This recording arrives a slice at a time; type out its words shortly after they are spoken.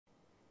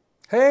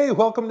Hey,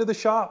 welcome to the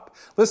shop.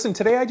 Listen,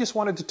 today I just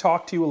wanted to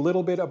talk to you a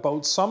little bit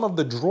about some of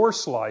the drawer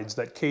slides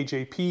that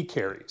KJP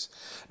carries.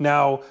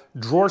 Now,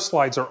 drawer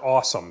slides are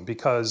awesome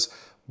because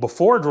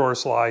before drawer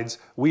slides,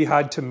 we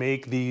had to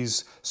make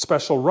these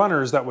special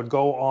runners that would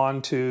go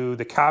onto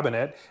the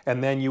cabinet,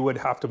 and then you would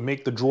have to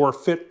make the drawer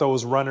fit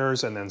those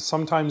runners, and then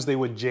sometimes they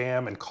would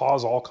jam and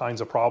cause all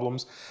kinds of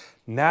problems.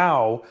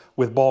 Now,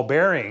 with ball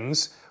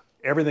bearings,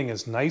 everything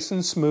is nice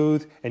and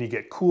smooth and you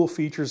get cool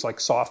features like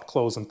soft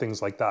close and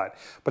things like that.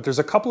 But there's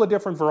a couple of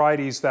different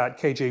varieties that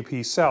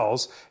KJP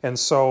sells, and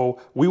so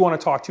we want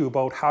to talk to you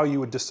about how you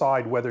would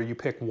decide whether you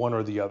pick one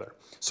or the other.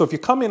 So if you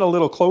come in a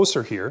little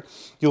closer here,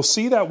 you'll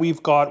see that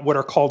we've got what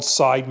are called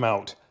side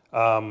mount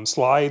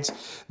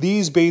slides.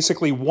 These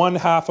basically, one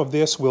half of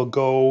this will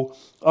go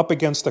up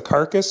against the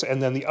carcass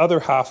and then the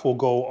other half will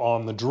go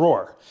on the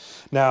drawer.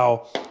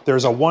 Now,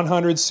 there's a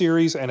 100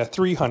 series and a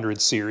 300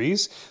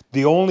 series.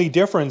 The only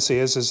difference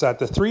is that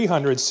the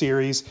 300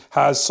 series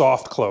has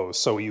soft close.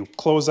 So you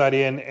close that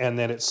in and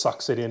then it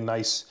sucks it in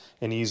nice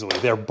and easily.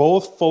 They're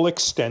both full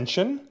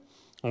extension.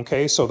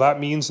 Okay, so that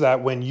means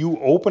that when you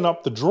open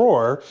up the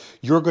drawer,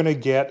 you're going to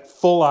get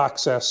full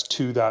access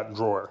to that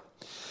drawer.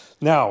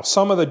 Now,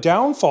 some of the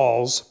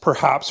downfalls,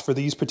 perhaps, for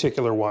these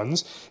particular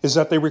ones is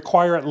that they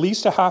require at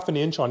least a ½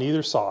 inch on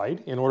either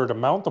side in order to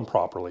mount them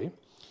properly.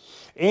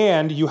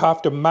 And you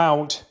have to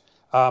mount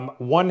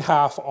one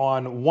half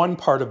on one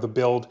part of the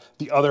build,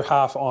 the other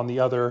half on the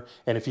other,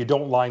 and if you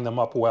don't line them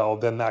up well,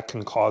 then that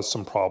can cause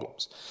some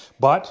problems.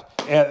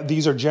 But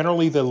these are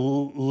generally the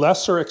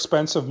lesser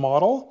expensive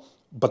model,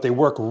 but they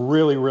work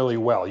really, really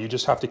well. You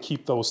just have to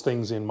keep those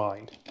things in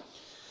mind.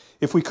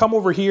 If we come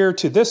over here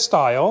to this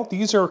style,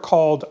 these are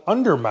called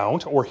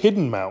undermount or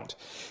hidden mount.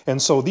 And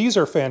so these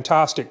are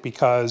fantastic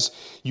because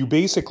you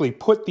basically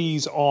put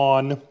these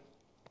on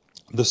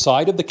the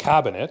side of the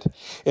cabinet,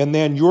 and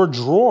then your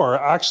drawer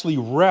actually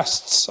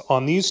rests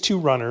on these two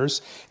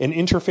runners and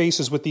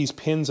interfaces with these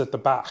pins at the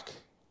back.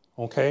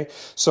 Okay,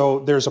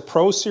 so there's a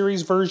Pro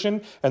Series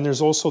version and there's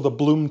also the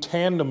Blum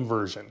Tandem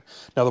version.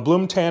 Now the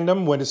Blum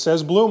Tandem, when it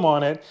says Blum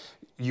on it,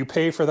 you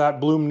pay for that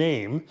Blum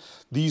name.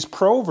 These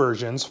Pro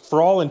versions, for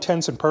all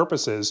intents and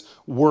purposes,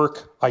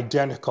 work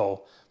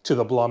identical to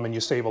the Blum and you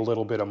save a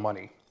little bit of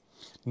money.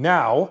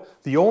 Now,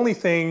 the only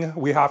thing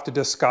we have to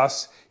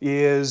discuss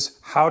is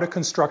how to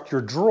construct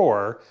your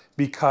drawer,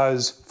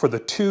 because for the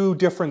two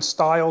different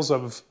styles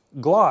of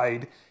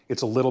glide,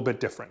 it's a little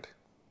bit different.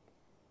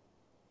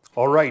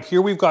 All right,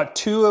 here we've got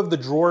two of the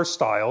drawer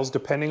styles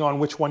depending on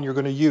which one you're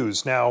going to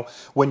use. Now,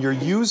 when you're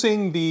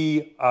using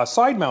the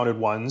side-mounted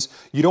ones,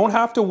 you don't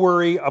have to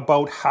worry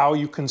about how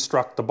you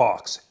construct the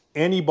box.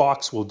 Any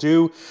box will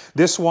do.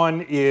 This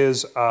one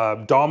is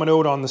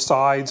dominoed on the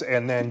sides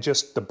and then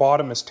just the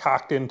bottom is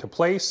tacked into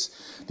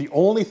place. The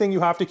only thing you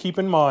have to keep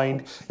in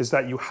mind is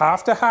that you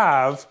have to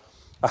have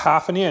a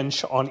 ½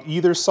 inch on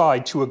either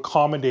side to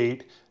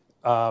accommodate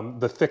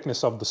the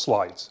thickness of the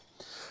slides.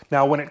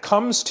 Now, when it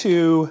comes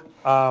to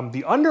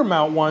the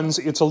undermount ones,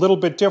 it's a little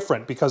bit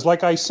different because,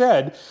 like I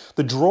said,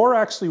 the drawer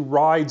actually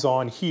rides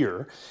on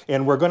here,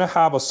 and we're going to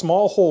have a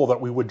small hole that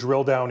we would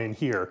drill down in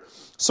here.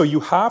 So you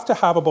have to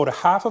have about a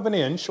 ½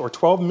 inch or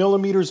 12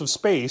 millimeters of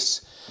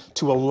space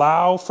to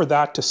allow for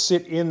that to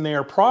sit in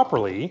there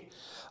properly,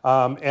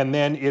 and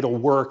then it'll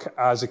work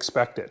as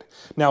expected.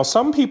 Now,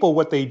 some people,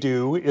 what they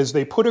do is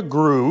they put a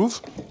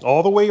groove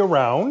all the way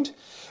around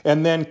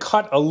and then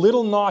cut a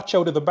little notch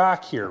out of the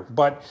back here.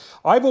 But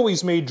I've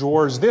always made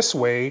drawers this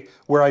way,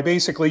 where I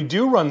basically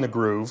do run the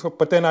groove,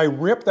 but then I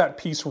rip that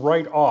piece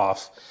right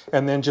off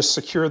and then just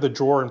secure the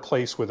drawer in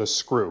place with a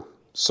screw.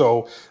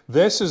 So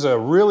this is a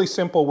really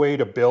simple way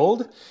to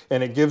build,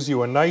 and it gives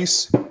you a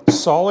nice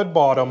solid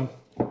bottom,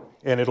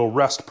 and it'll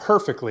rest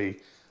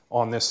perfectly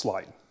on this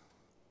slide.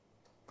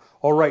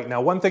 All right, now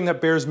one thing that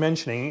bears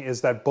mentioning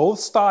is that both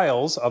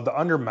styles of the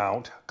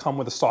undermount come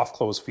with a soft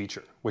close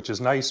feature, which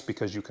is nice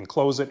because you can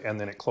close it and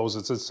then it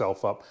closes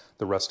itself up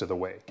the rest of the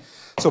way.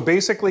 So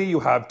basically you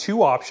have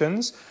two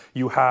options.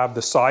 You have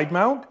the side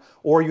mount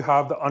or you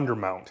have the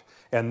undermount.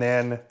 And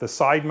then the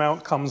side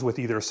mount comes with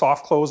either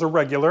soft close or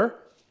regular,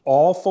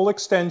 all full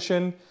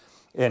extension,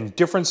 and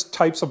different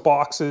types of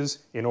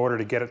boxes in order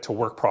to get it to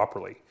work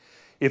properly.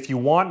 If you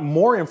want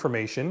more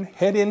information,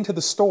 head into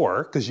the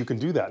store, because you can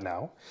do that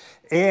now,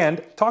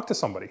 and talk to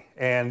somebody.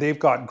 And they've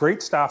got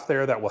great staff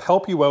there that will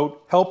help you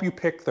out, help you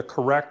pick the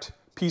correct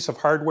piece of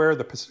hardware,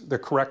 the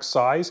correct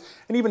size,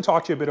 and even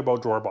talk to you a bit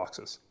about drawer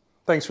boxes.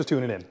 Thanks for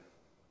tuning in.